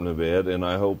Department of Ed, and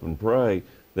I hope and pray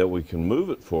that we can move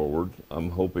it forward.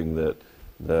 I'm hoping that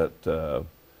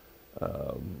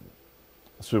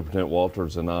Superintendent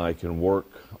Walters and I can work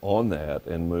on that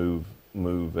and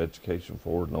move education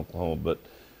forward in Oklahoma. But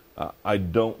I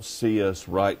don't see us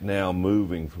right now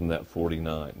moving from that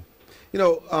 49. You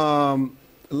know,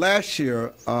 last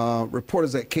year,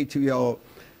 reporters at KTL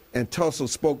and Tulsa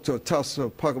spoke to a Tulsa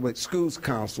Public Schools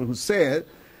counselor who said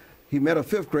he met a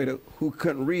fifth grader who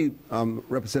couldn't read,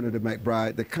 Representative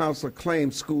McBride. The counselor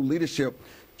claimed school leadership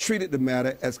treated the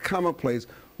matter as commonplace.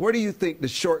 Where do you think the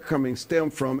shortcomings stem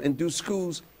from, and do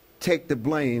schools take the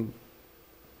blame?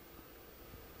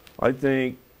 I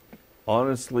think,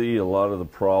 honestly, a lot of the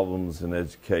problems in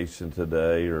education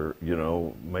today are, you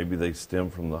know, maybe they stem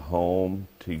from the home,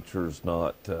 teachers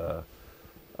not,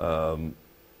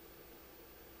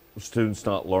 students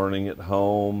not learning at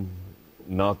home,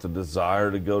 not the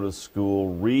desire to go to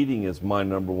school. Reading is my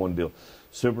 #1 deal.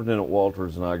 Superintendent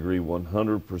Walters and I agree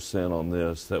 100% on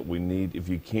this, that we need, if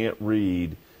you can't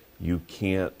read, you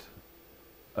can't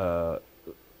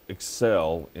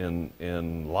excel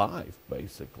in life,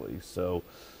 basically. So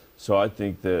I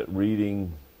think that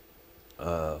reading,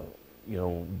 you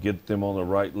know, get them on the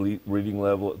right reading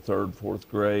level at 3rd, 4th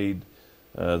grade.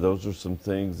 Those are some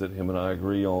things that him and I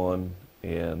agree on,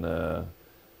 and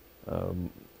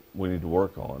we need to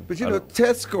work on. But you know,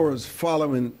 test scores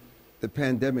following the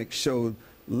pandemic showed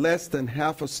less than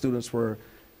half of students were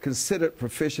considered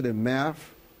proficient in math.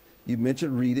 You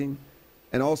mentioned reading,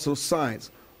 and also science.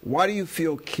 Why do you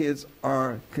feel kids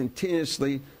are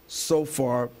continuously so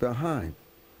far behind?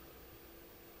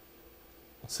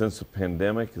 Since the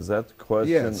pandemic, is that the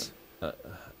question? Yes.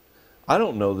 I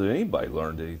don't know that anybody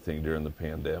learned anything during the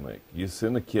pandemic. You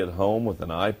send a kid home with an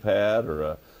iPad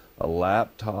or a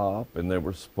laptop, and they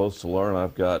were supposed to learn.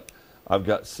 I've got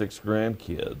 6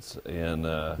 grandkids, and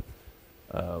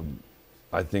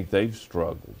I think they've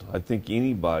struggled. I think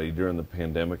anybody during the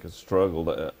pandemic has struggled.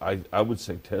 I would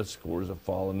say test scores have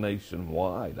fallen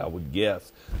nationwide, I would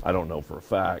guess. I don't know for a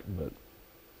fact, but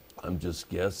I'm just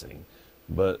guessing.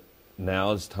 But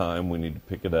now is time. We need to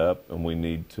pick it up, and we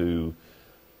need to,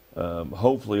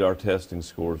 hopefully our testing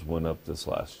scores went up this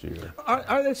last year.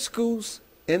 Are there schools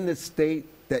in the state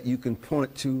that you can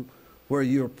point to where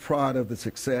you're proud of the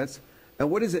success?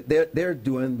 And what is it they're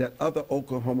doing that other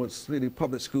Oklahoma City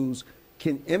public schools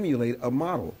can emulate a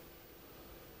model?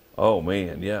 Oh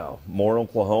man, yeah. More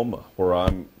Oklahoma, where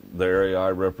I'm, the area I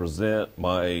represent,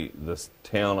 this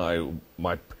town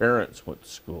my parents went to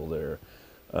school there.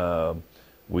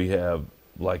 We have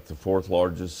like the 4th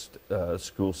largest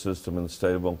school system in the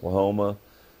state of Oklahoma.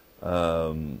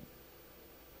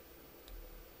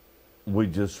 We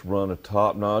just run a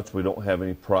top notch. We don't have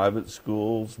any private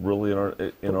schools really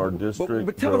in our district.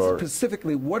 But tell us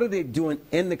specifically, what are they doing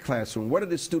in the classroom? What are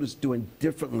the students doing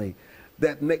differently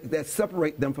that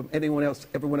separate them from everyone else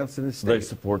in the state? They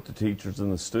support the teachers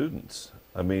and the students.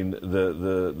 I mean,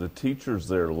 the teachers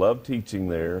there love teaching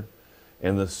there,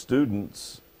 and the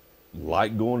students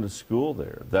like going to school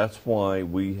there. That's why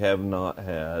we have not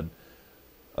had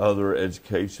other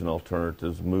education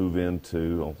alternatives move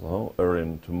into Oklahoma or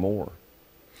into Moore.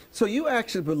 So you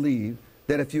actually believe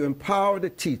that if you empower the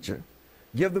teacher,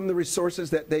 give them the resources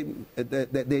that they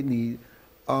need,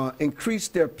 increase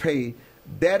their pay,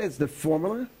 that is the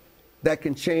formula that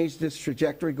can change this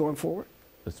trajectory going forward?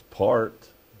 It's part.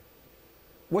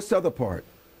 What's the other part?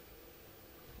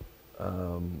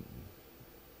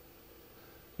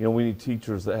 You know, we need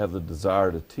teachers that have the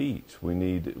desire to teach. We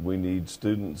need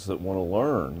students that want to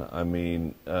learn. I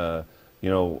mean, you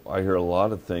know, I hear a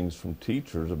lot of things from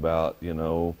teachers about, you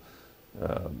know,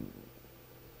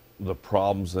 the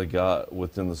problems they got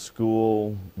within the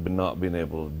school, but not being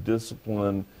able to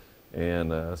discipline,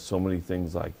 and so many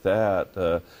things like that.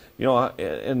 You know,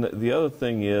 and the other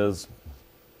thing is,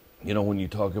 you know, when you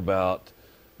talk about,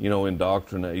 you know,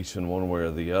 indoctrination one way or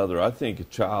the other, I think a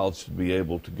child should be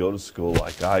able to go to school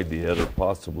like I did, or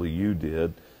possibly you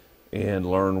did, and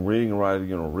learn reading,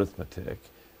 writing, and arithmetic,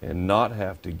 and not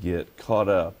have to get caught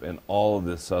up in all of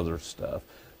this other stuff.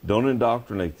 Don't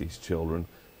indoctrinate these children.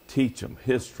 Teach them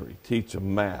history, teach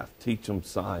them math, teach them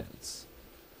science.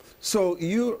 So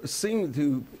you seem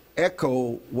to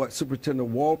echo what Superintendent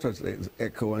Walters is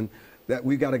echoing, that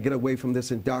we got to get away from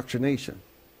this indoctrination.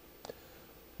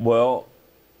 Well,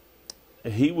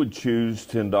 he would choose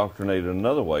to indoctrinate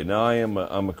another way. Now, I'm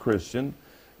a Christian,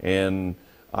 and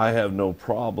I have no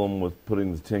problem with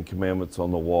putting the 10 Commandments on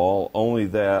the wall, only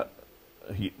that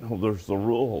there's the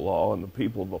rule of law, and the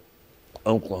people of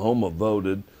Oklahoma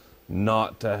voted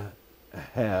not to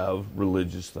have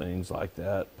religious things like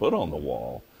that put on the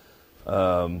wall.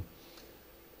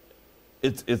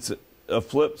 It's a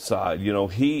flip side. You know,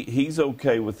 he's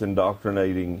okay with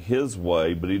indoctrinating his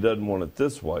way, but he doesn't want it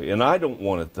this way. And I don't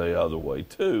want it the other way,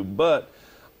 too. But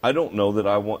I don't know that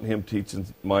I want him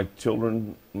teaching my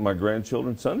children, my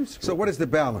grandchildren, Sunday school. So what is the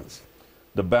balance?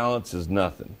 The balance is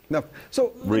nothing. No.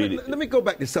 So let me go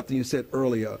back to something you said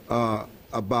earlier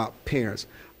about parents.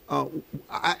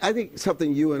 I think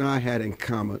something you and I had in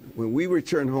common. When we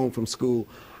returned home from school,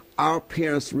 our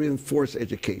parents reinforced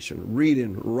education,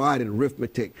 reading, writing,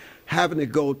 arithmetic, having to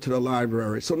go to the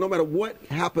library. So no matter what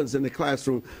happens in the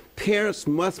classroom, parents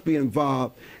must be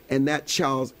involved in that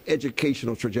child's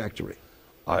educational trajectory.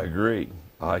 I agree.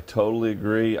 I totally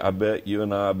agree. I bet you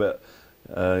and I bet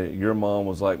your mom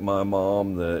was like my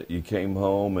mom, that you came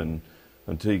home and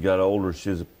until you got older,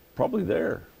 she was probably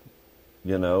there.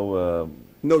 You know.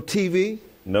 No TV?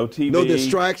 No TV. No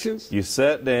distractions? You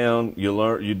sat down, you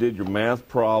learned, you did your math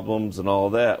problems and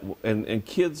all that. And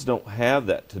kids don't have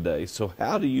that today. So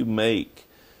how do you make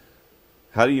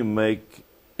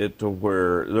it to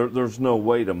where there's no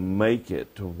way to make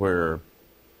it to where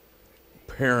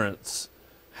parents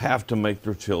have to make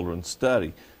their children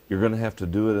study? You're going to have to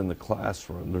do it in the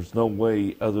classroom. There's no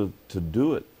way other to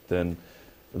do it than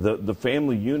the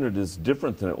family unit is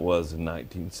different than it was in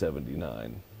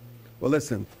 1979. Well,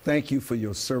 listen, thank you for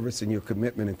your service and your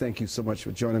commitment, and thank you so much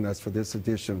for joining us for this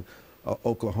edition of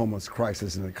Oklahoma's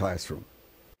Crisis in the Classroom.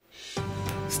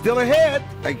 Still ahead,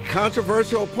 a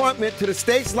controversial appointment to the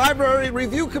state's Library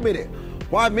Review Committee.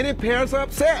 Why many parents are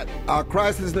upset. Our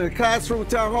Crisis in the Classroom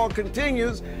Town Hall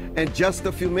continues in just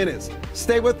a few minutes.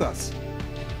 Stay with us.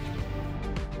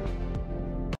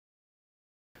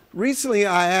 Recently,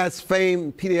 I asked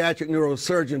famed pediatric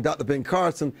neurosurgeon Dr. Ben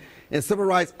Carson and civil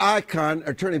rights icon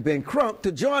attorney Ben Crump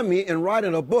to join me in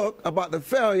writing a book about the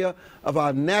failure of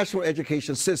our national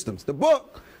education systems. The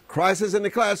book, Crisis in the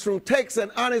Classroom, takes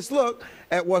an honest look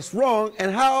at what's wrong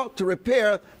and how to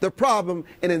repair the problem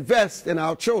and invest in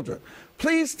our children.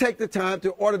 Please take the time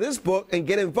to order this book and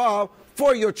get involved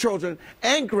for your children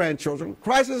and grandchildren.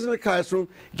 Crisis in the Classroom.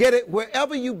 Get it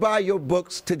wherever you buy your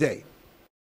books today.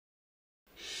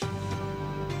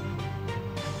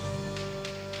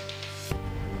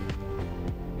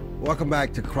 Welcome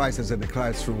back to Crisis in the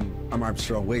Classroom. I'm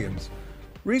Armstrong Williams.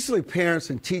 Recently, parents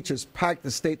and teachers packed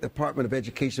the State Department of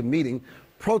Education meeting,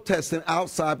 protesting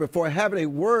outside before having a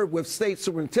word with State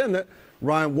Superintendent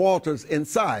Ryan Walters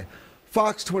inside.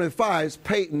 Fox 25's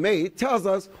Peyton May tells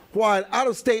us why an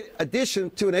out-of-state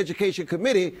addition to an education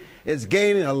committee is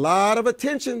gaining a lot of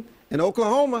attention in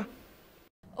Oklahoma.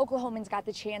 Oklahomans got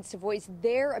the chance to voice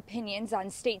their opinions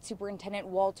on State Superintendent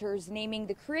Walters naming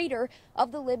the creator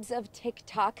of the Libs of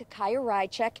TikTok,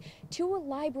 KOKH, to a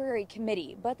library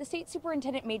committee. But the state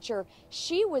superintendent made sure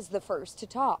she was the first to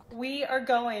talk. We are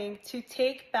going to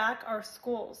take back our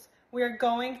schools. We are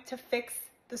going to fix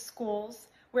the schools.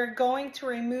 We're going to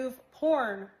remove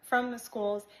porn from the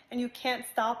schools, and you can't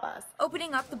stop us.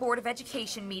 Opening up the Board of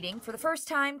Education meeting, for the first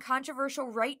time,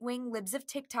 controversial right-wing Libs of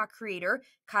TikTok creator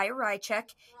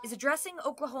KOKH is addressing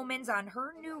Oklahomans on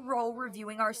her new role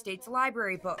reviewing our state's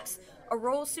library books, a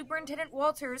role Superintendent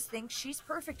Walters thinks she's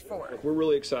perfect for. We're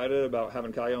really excited about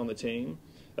having Kaya on the team.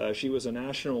 She was a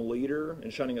national leader in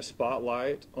shining a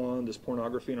spotlight on this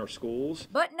pornography in our schools.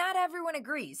 But not everyone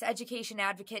agrees. Education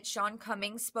advocate Sean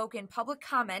Cummings spoke in public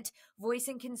comment,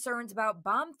 voicing concerns about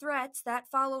bomb threats that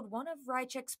followed one of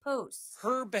Rychek's posts.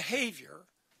 Her behavior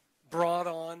brought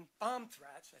on bomb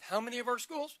threats at how many of our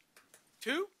schools?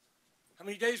 2? How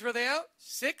many days were they out?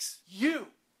 6? You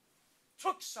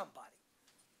took somebody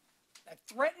that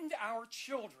threatened our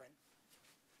children,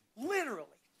 literally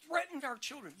threatened our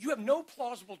children. You have no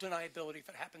plausible deniability if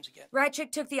it happens again.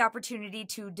 Rychek took the opportunity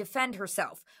to defend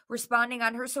herself, responding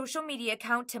on her social media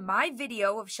account to my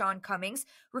video of Sean Cummings,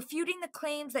 refuting the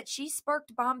claims that she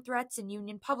sparked bomb threats in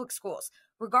Union public schools.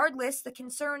 Regardless, the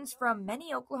concerns from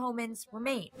many Oklahomans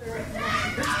remain.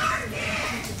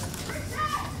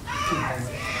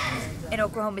 In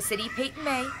Oklahoma City, Peyton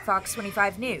May, Fox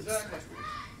 25 News.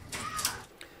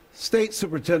 State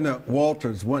Superintendent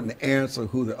Walters wouldn't answer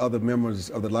who the other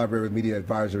members of the Library Media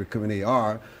Advisory Committee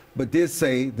are, but did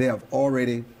say they have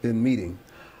already been meeting.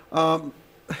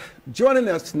 Joining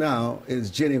us now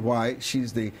is Jenny White.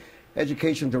 She's the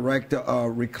Education Director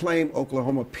of Reclaim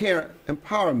Oklahoma Parent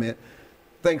Empowerment.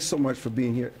 Thanks so much for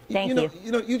being here. Thank you.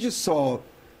 You know, you just saw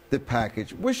the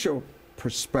package. What's your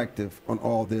perspective on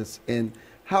all this, and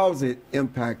how is it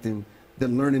impacting the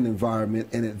learning environment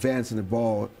and advancing the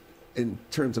ball in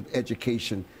terms of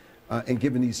education and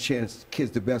giving these kids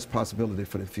the best possibility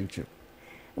for the future?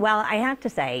 Well, I have to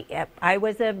say, I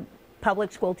was a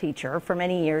public school teacher for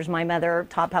many years. My mother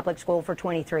taught public school for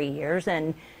 23 years,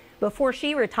 and Before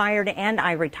she retired and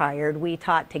I retired, we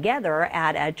taught together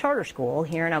at a charter school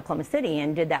here in Oklahoma City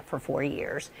and did that for 4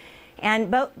 years.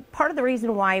 And part of the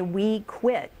reason why we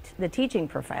quit the teaching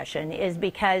profession is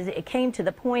because it came to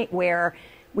the point where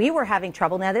we were having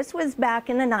trouble. Now, this was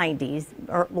back in the 90s,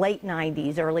 or late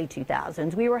 90s, early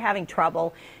 2000s. We were having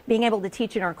trouble being able to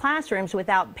teach in our classrooms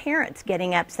without parents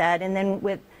getting upset and then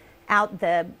without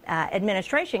the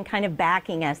administration kind of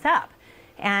backing us up.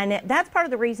 And that's part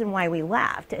of the reason why we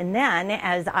left. And then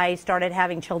as I started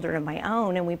having children of my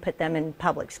own and we put them in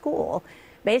public school,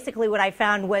 basically what I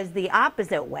found was the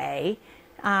opposite way.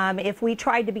 If we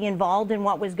tried to be involved in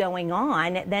what was going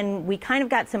on, then we kind of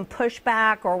got some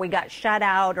pushback, or we got shut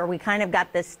out, or we kind of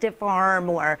got the stiff arm,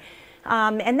 or,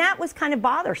 and that was kind of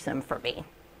bothersome for me.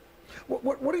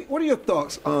 What are your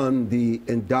thoughts on the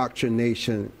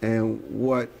indoctrination and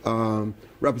what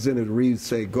Representative Reeves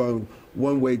say, going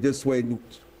one way this way,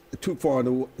 too far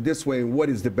this way, and what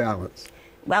is the balance?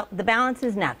 Well, the balance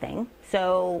is nothing.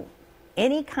 So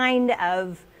any kind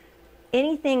of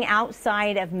anything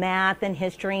outside of math and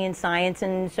history and science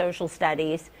and social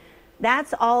studies,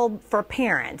 that's all for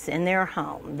parents in their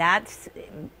home. That's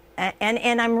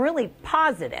and I'm really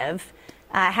positive,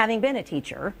 having been a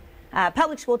teacher,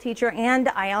 public school teacher, and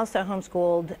I also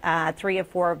homeschooled 3 or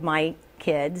 4 of my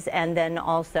kids, and then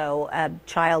also a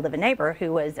child of a neighbor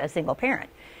who was a single parent.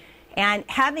 And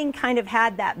having kind of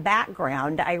had that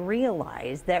background, I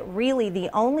realized that really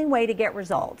the only way to get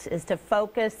results is to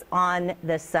focus on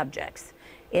the subjects.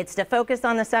 It's to focus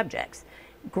on the subjects.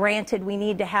 Granted, we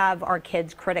need to have our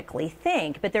kids critically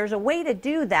think, but there's a way to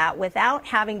do that without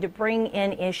having to bring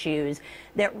in issues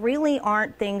that really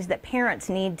aren't things that parents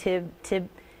need to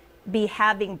be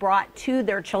having brought to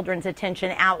their children's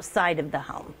attention outside of the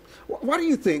home. Why do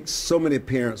you think so many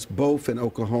parents, both in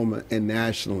Oklahoma and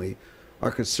nationally, are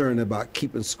concerned about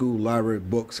keeping school library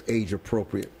books age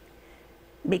appropriate?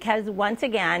 Because once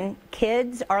again,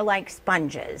 kids are like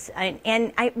sponges.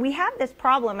 We have this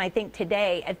problem, I think,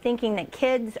 today of thinking that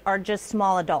kids are just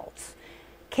small adults.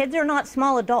 Kids are not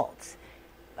small adults.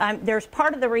 There's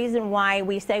part of the reason why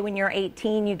we say when you're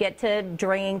 18 you get to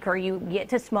drink or you get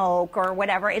to smoke or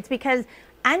whatever. It's because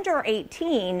under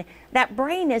 18, that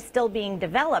brain is still being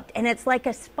developed, and it's like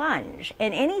a sponge.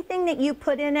 And anything that you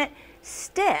put in it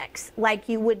sticks like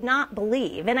you would not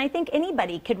believe. And I think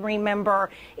anybody could remember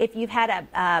if you've had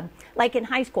like in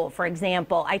high school, for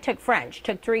example, I took French,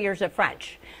 took 3 years of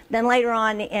French. Then later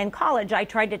on in college, I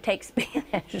tried to take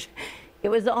Spanish. It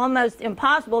was almost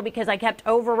impossible because I kept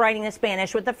overwriting the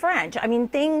Spanish with the French. I mean,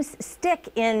 things stick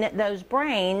in those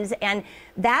brains, and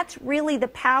that's really the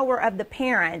power of the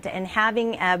parent, and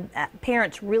having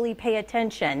parents really pay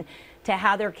attention to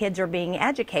how their kids are being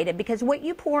educated, because what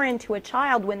you pour into a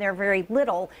child when they're very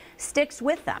little sticks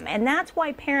with them. And that's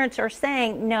why parents are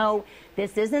saying, no,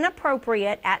 this isn't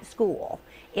appropriate at school.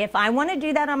 If I want to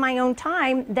do that on my own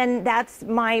time, then that's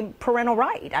my parental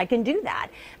right. I can do that.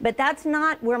 But that's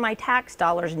not where my tax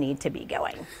dollars need to be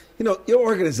going. You know, your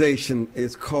organization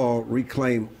is called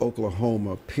Reclaim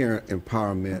Oklahoma Parent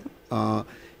Empowerment.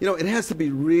 You know, it has to be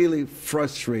really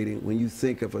frustrating when you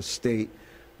think of a state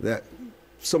that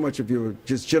so much of your,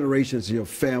 just generations of your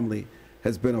family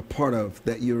has been a part of,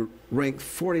 that you're ranked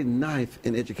 49th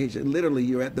in education. Literally,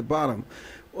 you're at the bottom.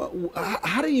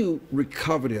 How do you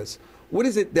recover this? What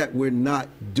is it that we're not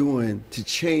doing to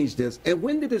change this? And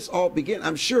when did this all begin?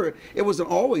 I'm sure it wasn't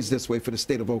always this way for the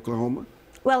state of Oklahoma.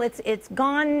 Well, it's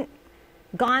gone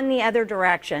the other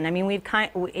direction. I mean,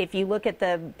 if you look at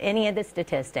any of the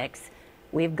statistics,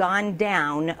 we've gone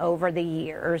down over the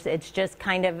years. It's just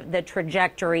kind of the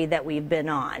trajectory that we've been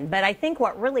on. But I think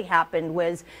what really happened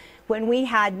was when we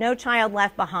had No Child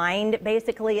Left Behind,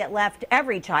 basically it left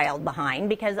every child behind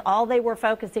because all they were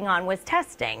focusing on was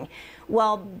testing.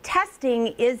 Well, testing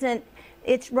isn't,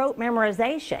 it's rote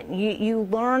memorization. You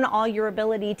learn all your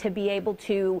ability to be able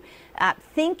to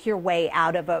think your way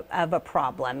out of a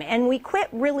problem. And we quit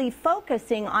really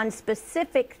focusing on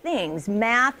specific things,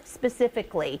 math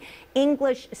specifically,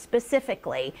 English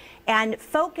specifically, and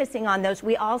focusing on those.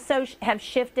 We also have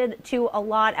shifted to a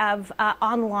lot of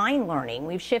online learning.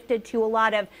 We've shifted to a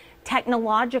lot of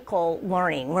technological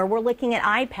learning where we're looking at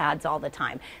iPads all the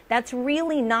time. That's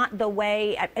really not the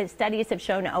way, as studies have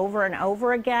shown over and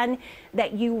over again,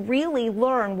 that you really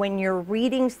learn when you're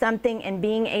reading something and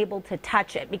being able to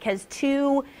touch it, because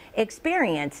two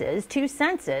experiences, two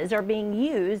senses are being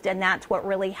used, and that's what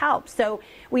really helps. So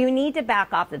we need to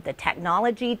back off of the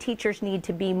technology. Teachers need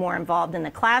to be more involved in the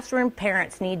classroom.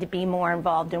 Parents need to be more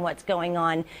involved in what's going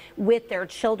on with their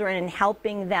children and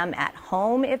helping them at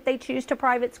home if they choose to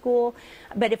private school. school.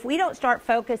 But if we don't start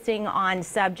focusing on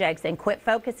subjects and quit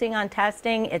focusing on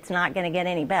testing, it's not going to get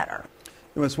any better.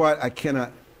 Ms. White, I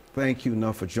cannot thank you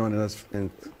enough for joining us, and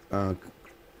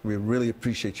we really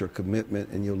appreciate your commitment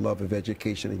and your love of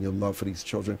education and your love for these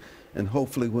children. And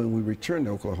hopefully when we return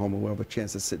to Oklahoma, we'll have a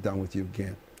chance to sit down with you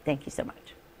again. Thank you so much.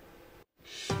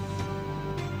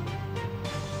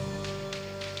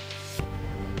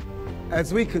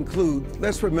 As we conclude,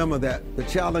 let's remember that the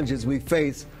challenges we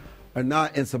face are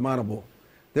not insurmountable.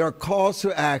 There are calls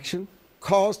to action,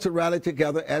 calls to rally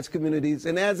together as communities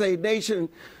and as a nation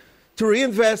to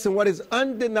reinvest in what is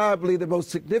undeniably the most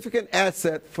significant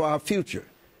asset for our future,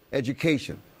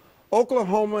 education.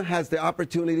 Oklahoma has the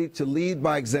opportunity to lead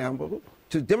by example,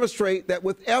 to demonstrate that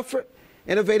with effort,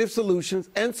 innovative solutions,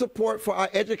 and support for our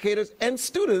educators and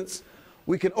students,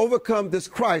 we can overcome this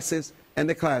crisis in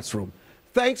the classroom.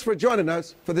 Thanks for joining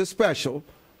us for this special.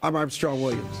 I'm Armstrong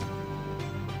Williams.